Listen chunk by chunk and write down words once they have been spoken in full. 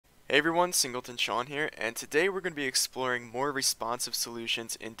Hey everyone, Singleton Sean here, and today we're going to be exploring more responsive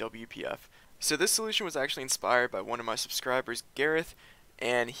solutions in WPF. So this solution was actually inspired by one of my subscribers, Gareth,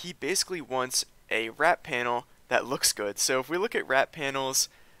 and he basically wants a wrap panel that looks good. So if we look at wrap panels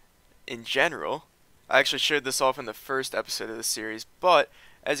in general, I actually showed this off in the first episode of the series, but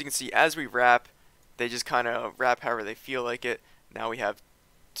as you can see, as we wrap, they just kind of wrap however they feel like it. Now we have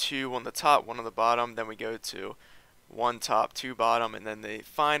two on the top, one on the bottom, then we go to one top, two bottom, and then they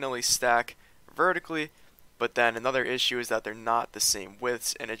finally stack vertically. But then another issue is that they're not the same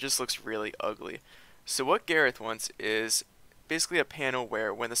widths, and it just looks really ugly. So what Gareth wants is basically a panel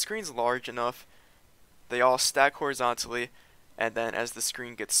where when the screen's large enough, they all stack horizontally, and then as the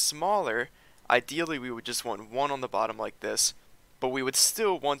screen gets smaller, ideally we would just want one on the bottom like this, but we would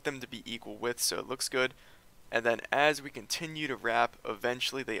still want them to be equal width so it looks good. And then as we continue to wrap,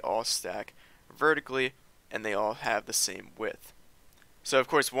 eventually they all stack vertically and they all have the same width. So of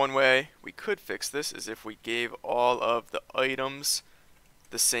course one way we could fix this is if we gave all of the items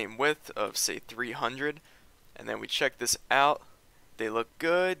the same width of say 300, and then we check this out. They look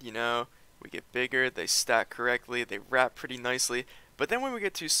good, you know, we get bigger, they stack correctly, they wrap pretty nicely, but then when we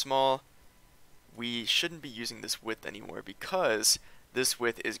get too small, we shouldn't be using this width anymore because this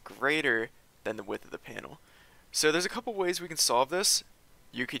width is greater than the width of the panel. So there's a couple ways we can solve this.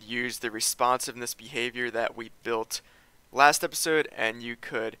 You could use the responsiveness behavior that we built last episode, and you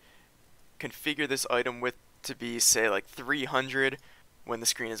could configure this item width to be say like 300 when the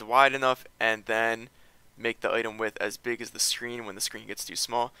screen is wide enough, and then make the item width as big as the screen when the screen gets too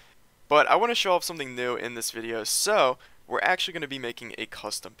small. But I want to show off something new in this video, so we're actually going to be making a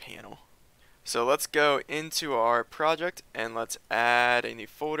custom panel. So let's go into our project and let's add a new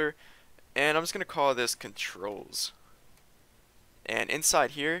folder, and I'm just going to call this controls. And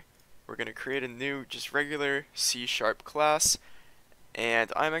inside here, we're going to create a new, just regular C# class,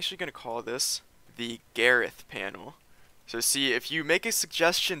 and I'm actually going to call this the Gareth panel. So see, if you make a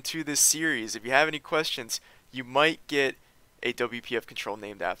suggestion to this series, if you have any questions, you might get a WPF control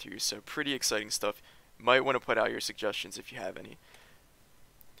named after you. So pretty exciting stuff. You might want to put out your suggestions if you have any.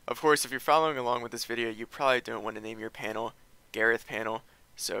 Of course, if you're following along with this video, you probably don't want to name your panel Gareth panel,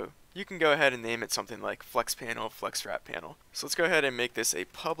 so you can go ahead and name it something like Flex Panel, Flex Wrap Panel. So let's go ahead and make this a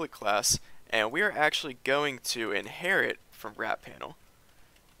public class, and we are actually going to inherit from WrapPanel.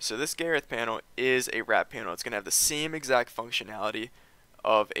 So this Gareth panel is a wrap panel. It's going to have the same exact functionality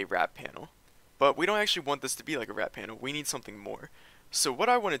of a wrap panel. But we don't actually want this to be like a wrap panel. We need something more. So what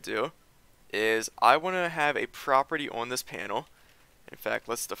I want to do is I want to have a property on this panel. In fact,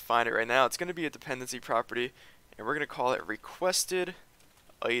 let's define it right now. It's going to be a dependency property, and we're going to call it requested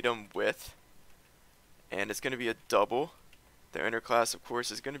item width, and it's going to be a double. The inner class, of course,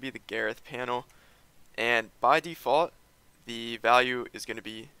 is going to be the Gareth panel, and by default the value is going to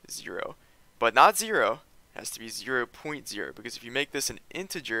be 0, but not 0. It has to be 0.0, because if you make this an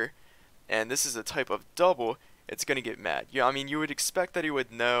integer and this is a type of double, it's going to get mad. Yeah, I mean, you would expect that it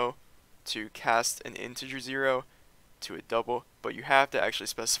would know to cast an integer 0 to a double, but you have to actually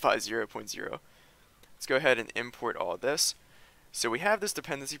specify 0.0. Let's go ahead and import all this. So we have this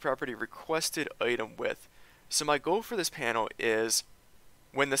dependency property requested item width. So my goal for this panel is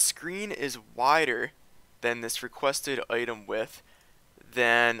when the screen is wider than this requested item width,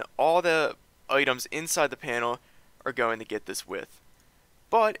 then all the items inside the panel are going to get this width.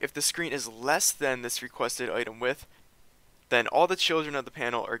 But if the screen is less than this requested item width, then all the children of the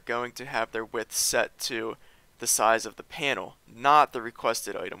panel are going to have their width set to the size of the panel, not the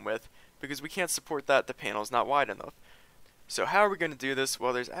requested item width, because we can't support that. The panel is not wide enough. So how are we going to do this?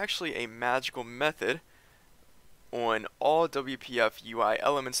 Well, there's actually a magical method on all WPF UI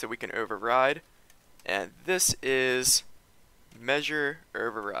elements that we can override, and this is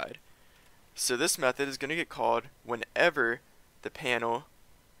OnMeasureOverride. So this method is going to get called whenever the panel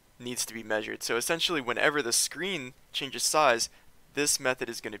needs to be measured. So essentially whenever the screen changes size, this method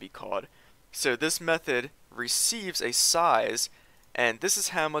is going to be called. So this method receives a size, and this is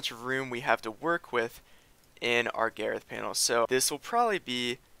how much room we have to work with in our Gareth panel. So this will probably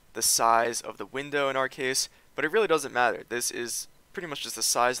be the size of the window in our case, but it really doesn't matter. This is pretty much just the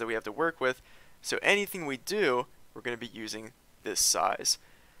size that we have to work with. So anything we do, we're going to be using this size.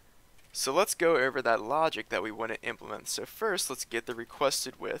 So let's go over that logic that we want to implement. So first, let's get the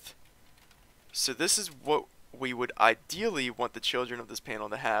requested width. So this is what we would ideally want the children of this panel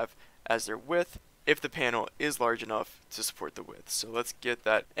to have as their width, if the panel is large enough to support the width. So let's get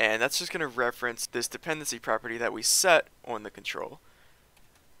that, and that's just going to reference this dependency property that we set on the control.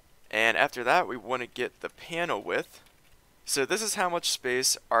 And after that, we want to get the panel width. So this is how much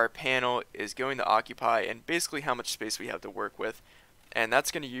space our panel is going to occupy, and basically how much space we have to work with. and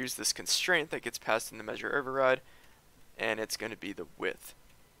that's going to use this constraint that gets passed in the measure override, and it's going to be the width.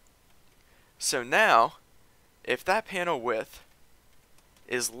 So now, if that panel width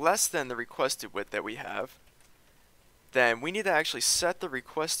is less than the requested width that we have, then we need to actually set the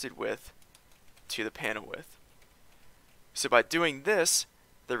requested width to the panel width. So by doing this,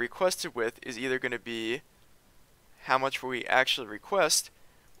 the requested width is either going to be how much we actually request,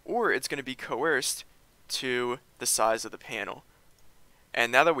 or it's going to be coerced to the size of the panel.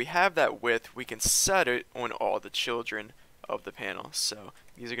 And now that we have that width, we can set it on all the children of the panel. So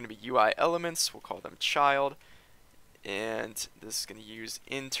these are going to be UI elements, we'll call them child, and this is going to use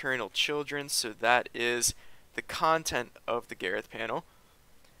internal children, so that is the content of the Gareth panel.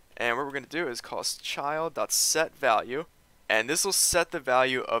 And what we're going to do is call child.setValue, and this will set the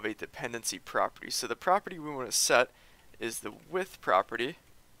value of a dependency property. So the property we want to set is the width property,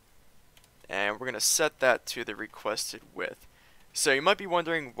 and we're going to set that to the requested width. So you might be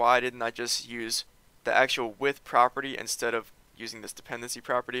wondering, why didn't I just use the actual width property instead of using this dependency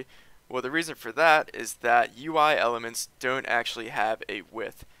property? Well, the reason for that is that UI elements don't actually have a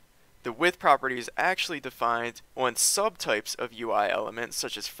width. The width property is actually defined on subtypes of UI elements,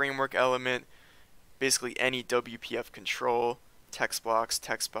 such as framework element, basically any WPF control, text blocks,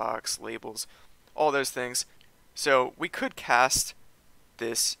 text box, labels, all those things. So we could cast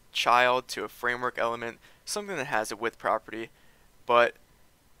this child to a framework element, something that has a width property, but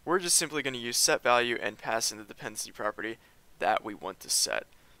we're just simply going to use setValue and pass in the dependency property that we want to set.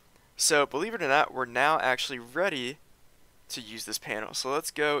 So believe it or not, we're now actually ready to use this panel. So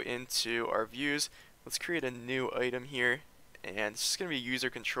let's go into our views. Let's create a new item here, and it's just going to be user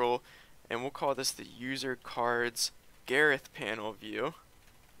control, and we'll call this the user cards Gareth panel view.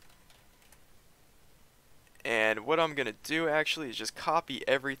 And what I'm going to do actually is just copy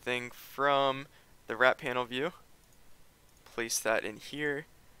everything from the WrapPanel view, place that in here,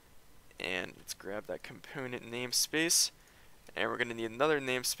 and let's grab that component namespace, and we're going to need another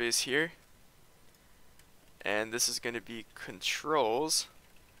namespace here, and this is going to be controls,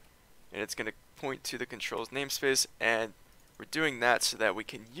 and it's going to point to the controls namespace, and we're doing that so that we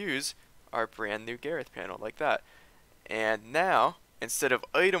can use our brand new Gareth panel like that. And now, instead of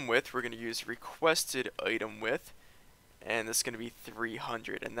item width, we're going to use requested item width, and this is going to be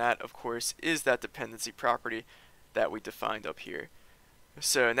 300, and that of course is that dependency property that we defined up here.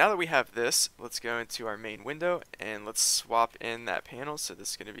 So now that we have this, let's go into our main window and let's swap in that panel. So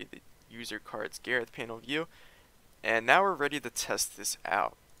this is going to be the user cards Gareth panel view, and now we're ready to test this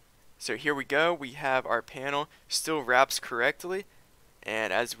out. So here we go, we have our panel still wraps correctly,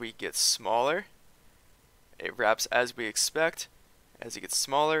 and as we get smaller, it wraps as we expect. As it gets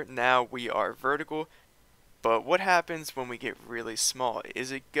smaller, now we are vertical. But what happens when we get really small?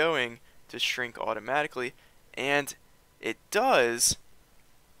 Is it going to shrink automatically? And it does,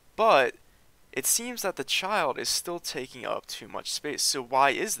 but it seems that the child is still taking up too much space. So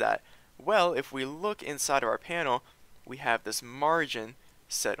why is that? Well, if we look inside of our panel, we have this margin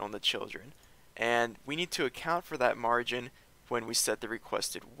set on the children, and we need to account for that margin when we set the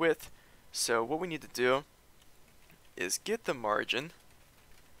requested width. So what we need to do is get the margin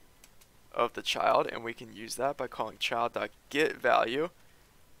of the child, and we can use that by calling child.getValue,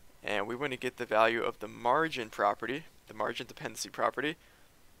 and we want to get the value of the margin property, the margin dependency property,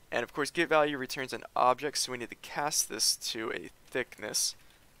 and of course getValue returns an object, so we need to cast this to a thickness.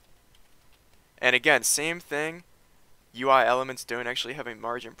 And again, same thing, UI elements don't actually have a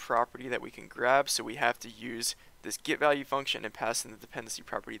margin property that we can grab, so we have to use this getValue function and pass in the dependency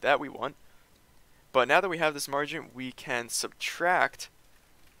property that we want. But now that we have this margin, we can subtract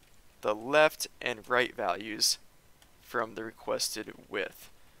the left and right values from the requested width.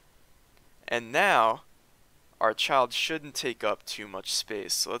 And now our child shouldn't take up too much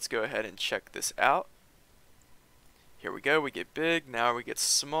space. So let's go ahead and check this out. Here we go, we get big, now we get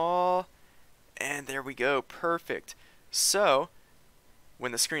small, and there we go, perfect. So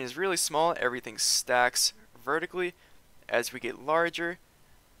when the screen is really small, everything stacks vertically. As we get larger,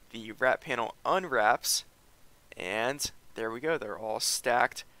 the wrap panel unwraps, and there we go, they're all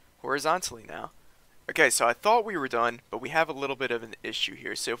stacked horizontally now. Okay, so I thought we were done, but we have a little bit of an issue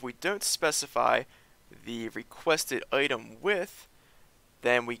here. So if we don't specify the requested item width,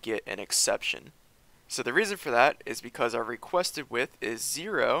 then we get an exception. So the reason for that is because our requested width is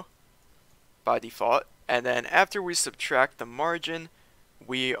 0 by default, and then after we subtract the margin,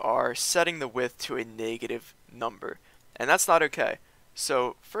 we are setting the width to a negative number, and that's not okay.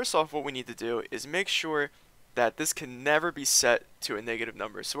 So first off, what we need to do is make sure that this can never be set to a negative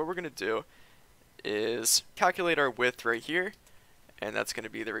number. So what we're going to do is calculate our width right here, and that's going to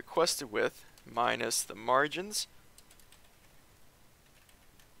be the requested width minus the margins.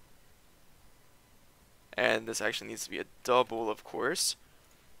 and this actually needs to be a double, of course.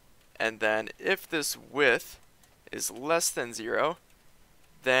 And then if this width is less than 0,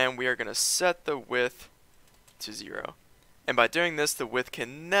 then we are going to set the width to 0. And by doing this, the width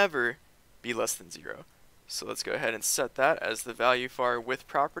can never be less than 0. So let's go ahead and set that as the value for our width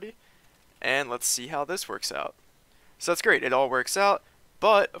property, and let's see how this works out. So that's great, it all works out,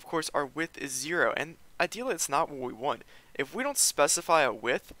 but of course our width is 0, and ideally it's not what we want. If we don't specify a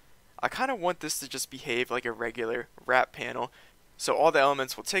width, I kind of want this to just behave like a regular wrap panel, so all the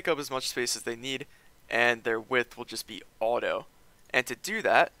elements will take up as much space as they need, and their width will just be auto. And to do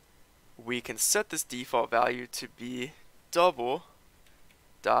that, we can set this default value to be double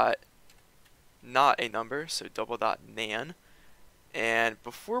dot not a number, so double dot nan. And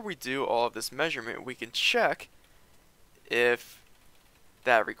before we do all of this measurement, we can check if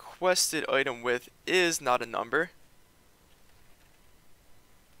that requested item width is not a number.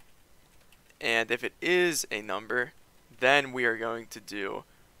 And if it is a number, then we are going to do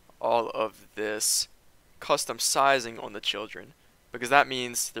all of this custom sizing on the children, because that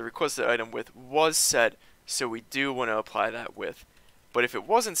means the requested item width was set, so we do want to apply that width. But if it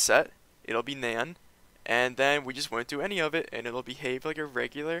wasn't set, it'll be nan, and then we just won't do any of it, and it'll behave like a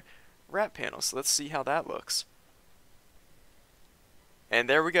regular wrap panel. So let's see how that looks. And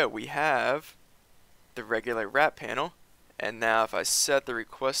there we go, we have the regular wrap panel. And now if I set the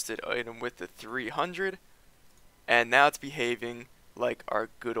requested item width to 300, and now it's behaving like our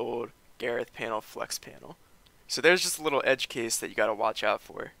good old Gareth panel flex panel. So there's just a little edge case that you got to watch out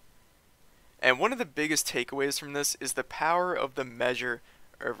for. And one of the biggest takeaways from this is the power of the measure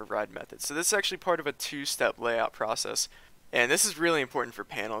override method. So this is actually part of a two-step layout process, and this is really important for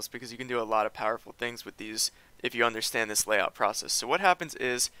panels because you can do a lot of powerful things with these if you understand this layout process. So what happens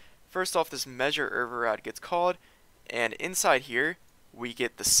is, first off, this measure override gets called, and inside here we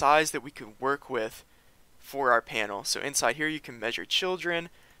get the size that we can work with for our panel. So inside here you can measure children,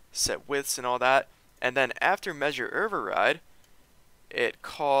 set widths and all that, and then after measure override it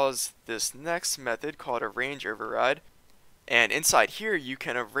calls this next method called arrange override. And inside here, you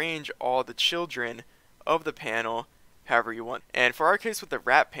can arrange all the children of the panel however you want. And for our case with the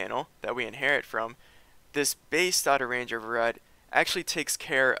wrap panel that we inherit from, this base.arrange override actually takes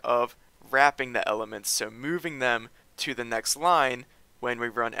care of wrapping the elements, so moving them to the next line when we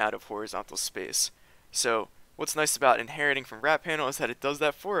run out of horizontal space. So what's nice about inheriting from WrapPanel is that it does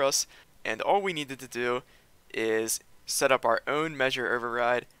that for us, and all we needed to do is set up our own measure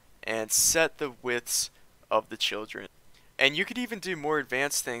override and set the widths of the children. And you could even do more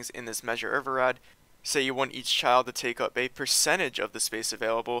advanced things in this measure override. Say you want each child to take up a percentage of the space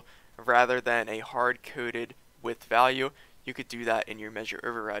available rather than a hard-coded width value. You could do that in your measure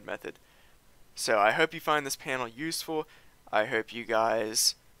override method. So I hope you find this panel useful. I hope you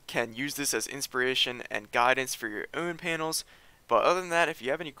guys can use this as inspiration and guidance for your own panels. But other than that, if you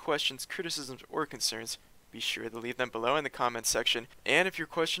have any questions, criticisms, or concerns, be sure to leave them below in the comments section. And if your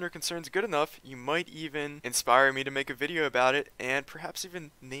question or concern is good enough, you might even inspire me to make a video about it and perhaps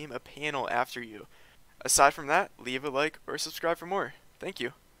even name a panel after you. Aside from that, leave a like or subscribe for more. Thank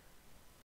you.